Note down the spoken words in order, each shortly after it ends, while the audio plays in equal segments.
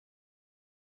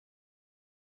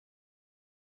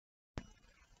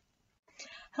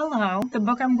Hello, the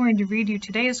book I'm going to read you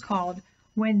today is called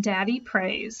When Daddy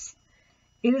Prays.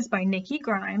 It is by Nikki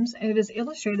Grimes and it is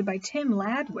illustrated by Tim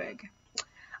Ladwig.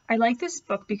 I like this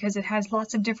book because it has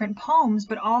lots of different poems,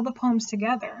 but all the poems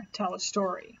together tell a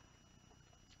story.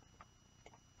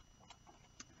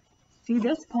 See,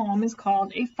 this poem is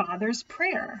called A Father's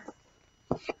Prayer.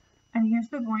 And here's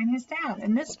the boy and his dad.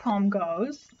 And this poem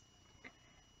goes,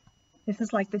 this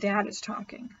is like the dad is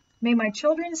talking. May my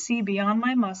children see beyond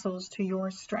my muscles to your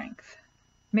strength.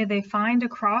 May they find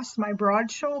across my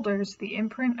broad shoulders the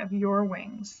imprint of your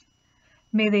wings.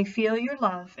 May they feel your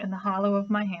love in the hollow of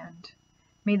my hand.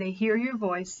 May they hear your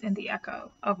voice in the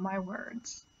echo of my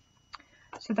words.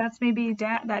 So that's maybe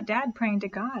that dad praying to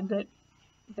God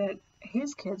that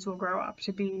his kids will grow up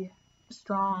to be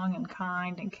strong and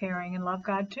kind and caring and love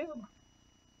God too.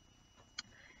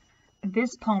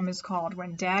 This poem is called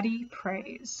When Daddy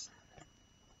Prays.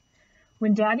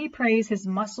 When Daddy prays, his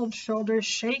muscled shoulders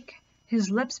shake,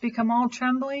 his lips become all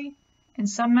trembly, and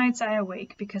some nights I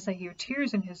awake because I hear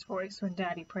tears in his voice when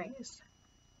Daddy prays.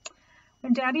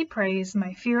 When Daddy prays,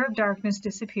 my fear of darkness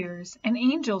disappears, and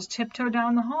angels tiptoe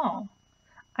down the hall.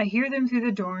 I hear them through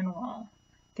the door and wall.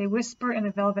 They whisper in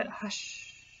a velvet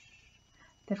hush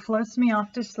that floats me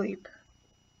off to sleep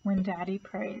when Daddy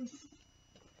prays.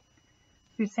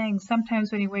 He's saying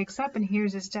sometimes when he wakes up and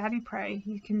hears his daddy pray,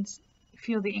 he can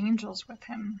feel the angels with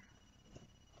him.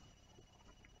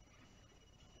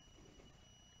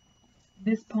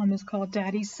 This poem is called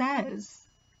Daddy Says.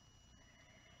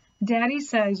 Daddy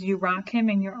says you rock him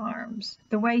in your arms,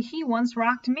 the way he once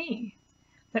rocked me.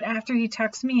 That after he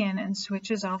tucks me in and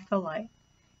switches off the light,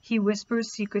 he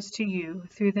whispers secrets to you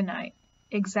through the night,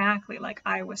 exactly like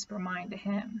I whisper mine to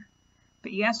him.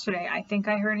 But yesterday I think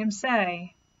I heard him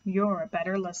say, you're a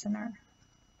better listener.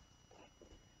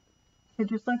 So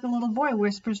just like a little boy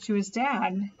whispers to his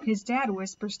dad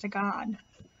whispers to God.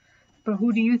 But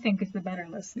who do you think is the better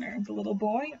listener, the little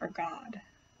boy or God?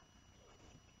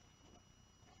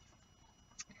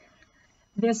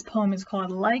 This poem is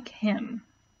called Like Him.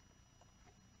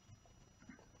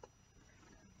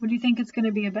 What do you think it's going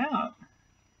to be about?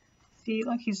 See,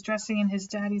 look, he's dressing in his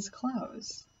daddy's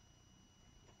clothes.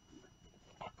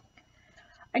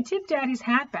 I tip Daddy's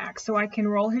hat back so I can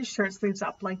roll his shirt sleeves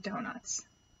up like donuts.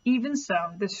 Even so,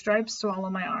 the stripes swallow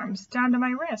my arms down to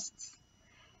my wrists.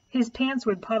 His pants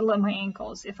would puddle at my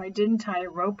ankles if I didn't tie a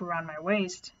rope around my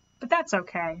waist, but that's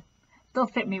okay. They'll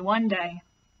fit me one day.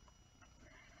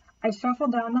 I shuffle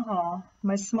down the hall,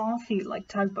 my small feet like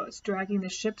tugboats dragging the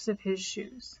ships of his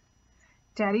shoes.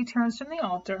 Daddy turns from the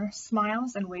altar,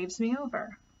 smiles, and waves me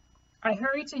over. I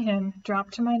hurry to him,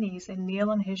 drop to my knees, and kneel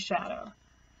in his shadow.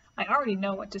 I already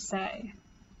know what to say.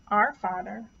 Our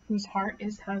Father, whose heart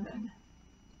is heaven.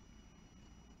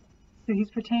 So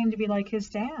he's pretending to be like his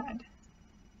dad.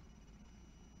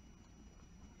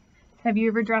 Have you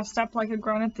ever dressed up like a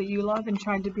grown-up that you love and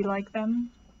tried to be like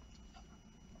them?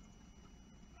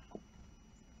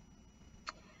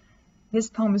 This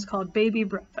poem is called Baby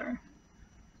Brother.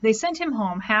 They sent him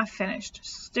home half-finished,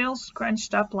 still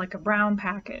scrunched up like a brown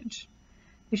package.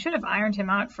 They should have ironed him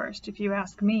out first, if you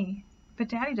ask me. But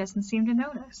Daddy doesn't seem to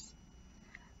notice.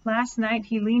 Last night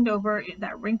he leaned over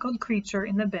that wrinkled creature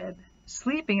in the bib,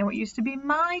 sleeping in what used to be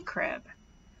my crib.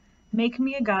 Make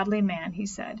me a godly man, he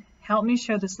said. Help me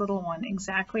show this little one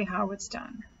exactly how it's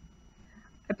done.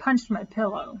 I punched my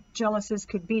pillow, jealous as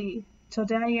could be, till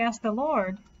Daddy asked the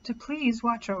Lord to please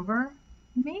watch over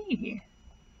me.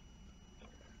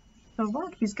 So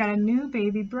look, he's got a new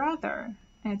baby brother,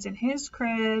 and it's in his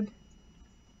crib.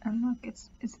 And look,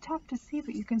 it's tough to see,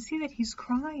 but you can see that he's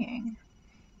crying.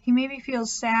 He maybe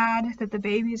feels sad that the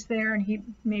baby's there,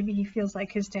 and maybe he feels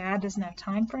like his dad doesn't have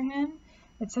time for him.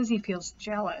 It says he feels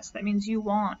jealous. That means you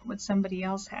want what somebody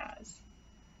else has.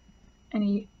 And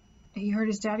he heard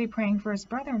his daddy praying for his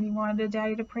brother, and he wanted his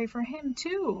daddy to pray for him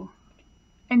too.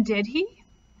 And did he?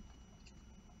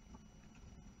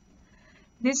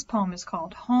 This poem is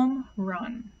called Home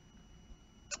Run.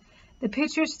 The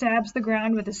pitcher stabs the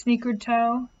ground with a sneakered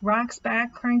toe, rocks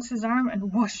back, cranks his arm,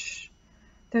 and whoosh!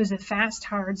 There's a fast,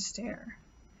 hard stare.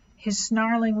 His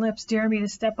snarling lips dare me to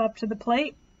step up to the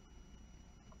plate,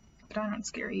 but I don't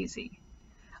scare easy.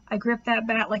 I grip that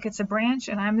bat like it's a branch,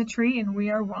 and I'm the tree, and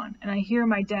we are one, and I hear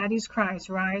my daddy's cries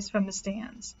rise from the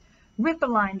stands. Rip a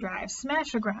line drive,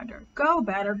 smash a grounder, go,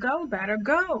 batter,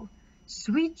 go!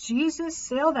 Sweet Jesus,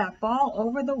 sail that ball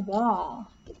over the wall.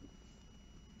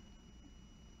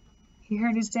 He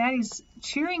heard his daddy's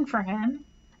cheering for him,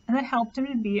 and that helped him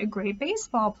to be a great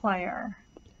baseball player.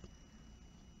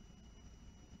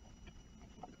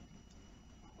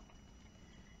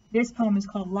 This poem is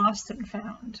called Lost and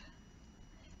Found.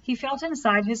 He felt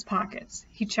inside his pockets.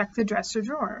 He checked the dresser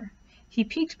drawer. He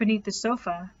peeked beneath the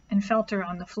sofa and felt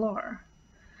around the floor.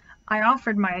 I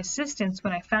offered my assistance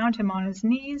when I found him on his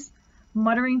knees,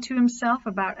 muttering to himself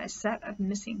about a set of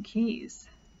missing keys.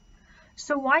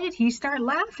 So why did he start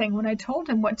laughing when I told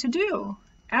him what to do?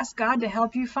 Ask God to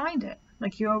help you find it,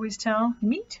 like you always tell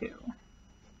me to.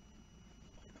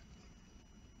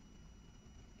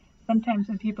 Sometimes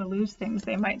when people lose things,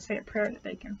 they might say a prayer that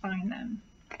they can find them.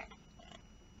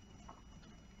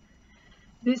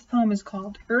 This poem is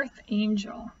called Earth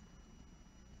Angel.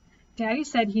 Daddy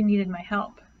said he needed my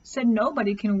help. Said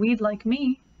nobody can weed like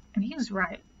me, and he was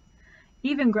right.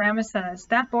 Even Grandma says,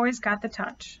 that boy's got the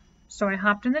touch. So I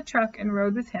hopped in the truck and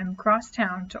rode with him cross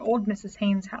town to old Mrs.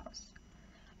 Haynes' house.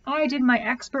 I did my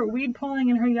expert weed pulling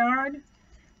in her yard,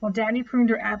 while Daddy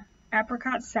pruned her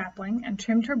apricot sapling and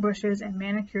trimmed her bushes and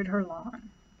manicured her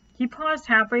lawn. He paused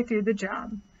halfway through the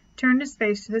job, turned his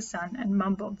face to the sun, and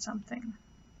mumbled something.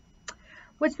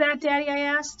 What's that, Daddy? I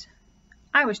asked.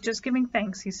 I was just giving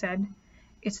thanks, he said.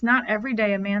 It's not every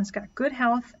day a man's got good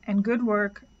health and good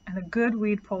work and a good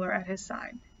weed puller at his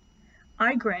side.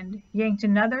 I grinned, yanked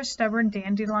another stubborn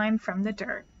dandelion from the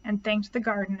dirt, and thanked the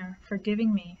gardener for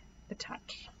giving me the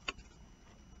touch.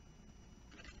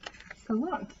 So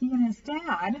look, he and his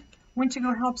dad went to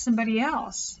go help somebody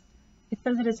else. It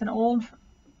says that it's an old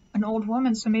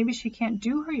woman, so maybe she can't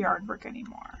do her yard work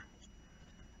anymore.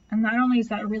 And not only is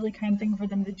that a really kind thing for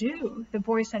them to do, the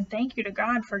boy said thank you to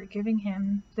God for giving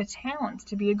him the talent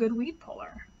to be a good weed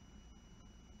puller.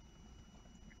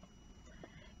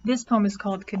 This poem is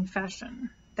called Confession.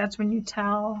 That's when you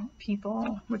tell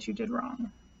people what you did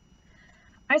wrong.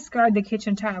 I scarred the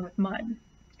kitchen tile with mud.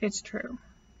 It's true.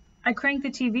 I cranked the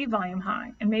TV volume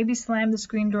high and maybe slammed the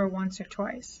screen door once or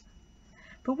twice.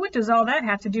 But what does all that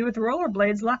have to do with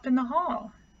rollerblades left in the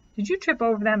hall? Did you trip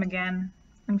over them again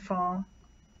and fall?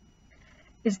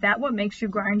 Is that what makes you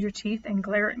grind your teeth and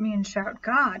glare at me and shout,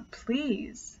 God,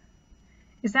 please?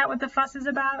 Is that what the fuss is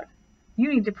about? You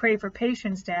need to pray for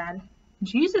patience, Dad.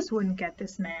 Jesus wouldn't get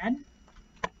this mad.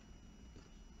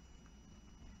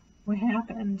 What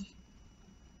happened?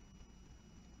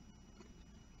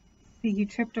 See, you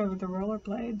tripped over the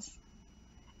rollerblades.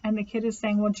 And the kid is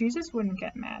saying, well, Jesus wouldn't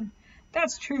get mad.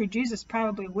 That's true. Jesus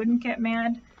probably wouldn't get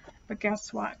mad. But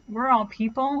guess what? We're all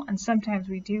people, and sometimes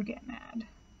we do get mad.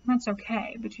 That's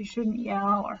okay, but you shouldn't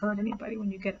yell or hurt anybody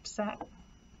when you get upset.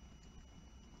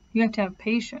 You have to have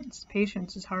patience.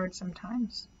 Patience is hard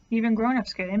sometimes. Even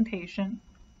grown-ups get impatient.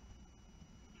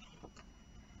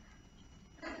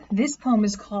 This poem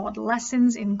is called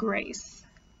Lessons in Grace.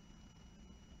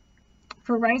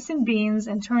 For rice and beans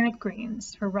and turnip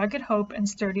greens, for rugged hope and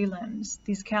sturdy limbs,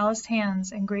 these calloused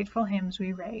hands and grateful hymns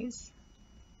we raise.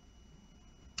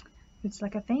 It's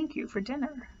like a thank you for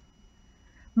dinner.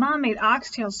 Mom made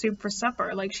oxtail soup for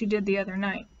supper like she did the other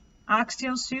night.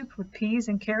 Oxtail soup with peas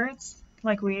and carrots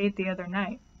like we ate the other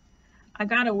night. I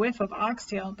got a whiff of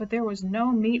oxtail, but there was no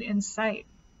meat in sight.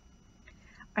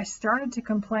 I started to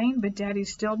complain, but Daddy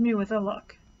stilled me with a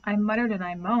look. I muttered and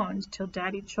I moaned till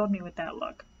Daddy chilled me with that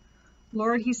look.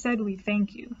 Lord, he said, we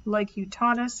thank you, like you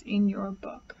taught us in your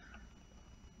book.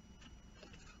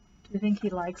 Do you think he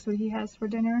likes what he has for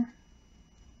dinner?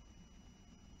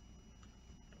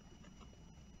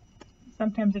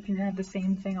 Sometimes if you have the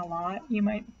same thing a lot, you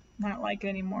might not like it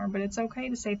anymore, but it's okay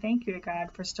to say thank you to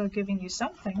God for still giving you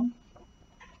something.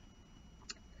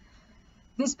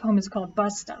 This poem is called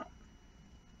Bus Stop.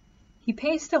 He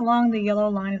paced along the yellow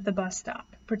line of the bus stop,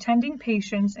 pretending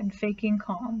patience and faking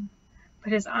calm,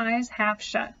 but his eyes half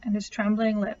shut and his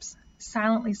trembling lips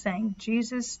silently saying,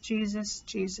 Jesus, Jesus,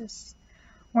 Jesus,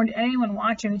 warned anyone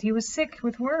watching that he was sick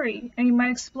with worry and he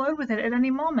might explode with it at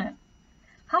any moment.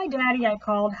 Hi, Daddy, I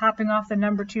called, hopping off the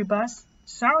number 2 bus.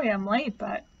 Sorry I'm late,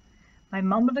 but my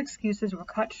mumbled excuses were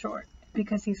cut short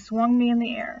because he swung me in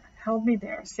the air, held me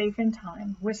there, safe in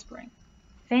time, whispering,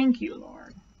 thank you,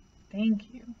 Lord,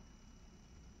 thank you.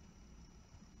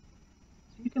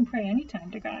 So you can pray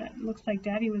anytime to God. It looks like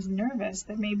Daddy was nervous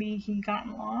that maybe he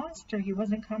gotten lost or he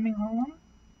wasn't coming home.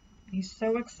 He's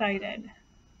so excited.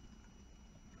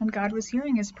 And God was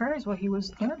hearing his prayers while he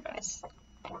was nervous.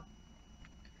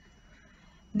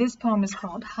 This poem is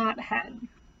called Hot Head.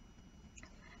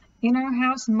 In our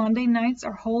house, Monday nights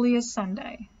are holy as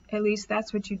Sunday. At least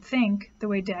that's what you'd think, the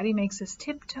way Daddy makes us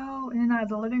tiptoe in and out of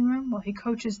the living room while he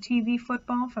coaches TV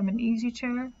football from an easy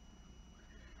chair.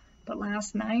 But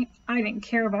last night, I didn't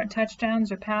care about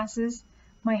touchdowns or passes.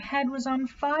 My head was on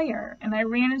fire, and I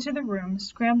ran into the room,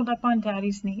 scrambled up on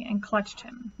Daddy's knee, and clutched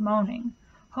him, moaning,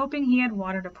 hoping he had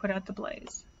water to put out the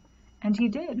blaze. And he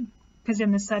did. Because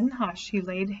in the sudden hush, he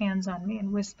laid hands on me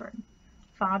and whispered,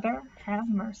 Father, have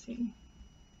mercy.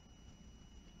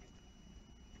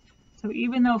 So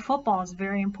even though football is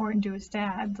very important to his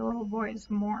dad, the little boy is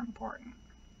more important.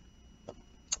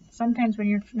 Sometimes when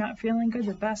you're not feeling good,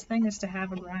 the best thing is to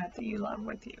have a grown-up that you love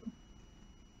with you.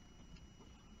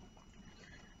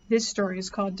 This story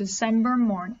is called December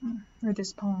Morning, or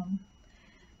this poem.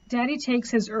 Daddy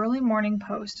takes his early morning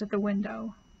post at the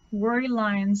window. Worry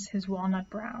lines his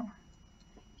walnut brow.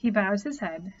 He bows his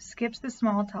head, skips the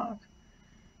small talk,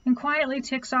 and quietly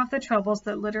ticks off the troubles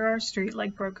that litter our street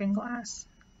like broken glass.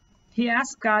 He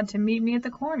asks God to meet me at the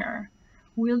corner,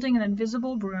 wielding an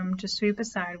invisible broom to sweep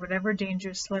aside whatever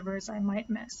dangerous slivers I might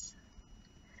miss.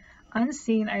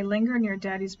 Unseen, I linger near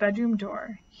Daddy's bedroom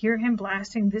door, hear him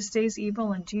blasting this day's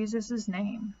evil in Jesus'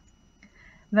 name.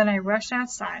 Then I rush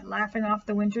outside, laughing off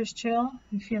the winter's chill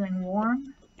and feeling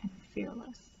warm and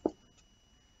fearless.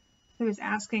 So he's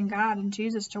asking God and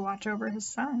Jesus to watch over his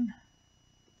son.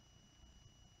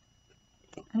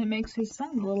 And it makes his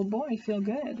son, the little boy, feel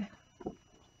good.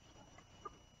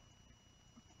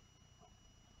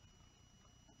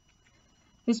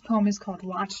 This poem is called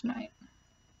Watch Night.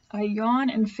 I yawn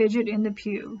and fidget in the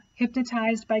pew,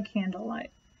 hypnotized by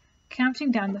candlelight,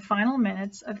 counting down the final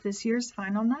minutes of this year's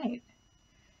final night.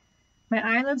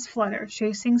 My eyelids flutter,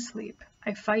 chasing sleep.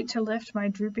 I fight to lift my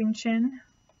drooping chin.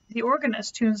 The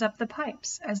organist tunes up the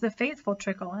pipes as the faithful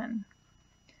trickle in.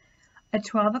 At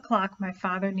 12 o'clock my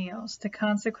father kneels to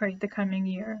consecrate the coming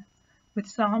year, with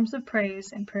psalms of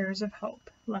praise and prayers of hope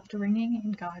left ringing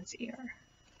in God's ear.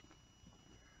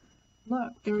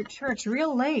 Look, they're at church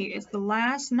real late. It's the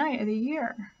last night of the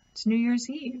year. It's New Year's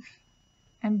Eve.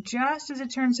 And just as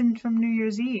it turns in from New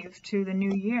Year's Eve to the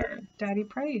new year, Daddy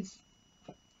prays.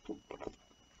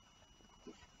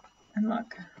 And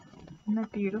look, isn't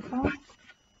that beautiful?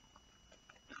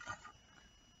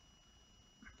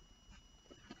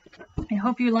 I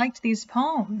hope you liked these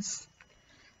poems.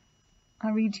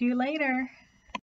 I'll read to you later.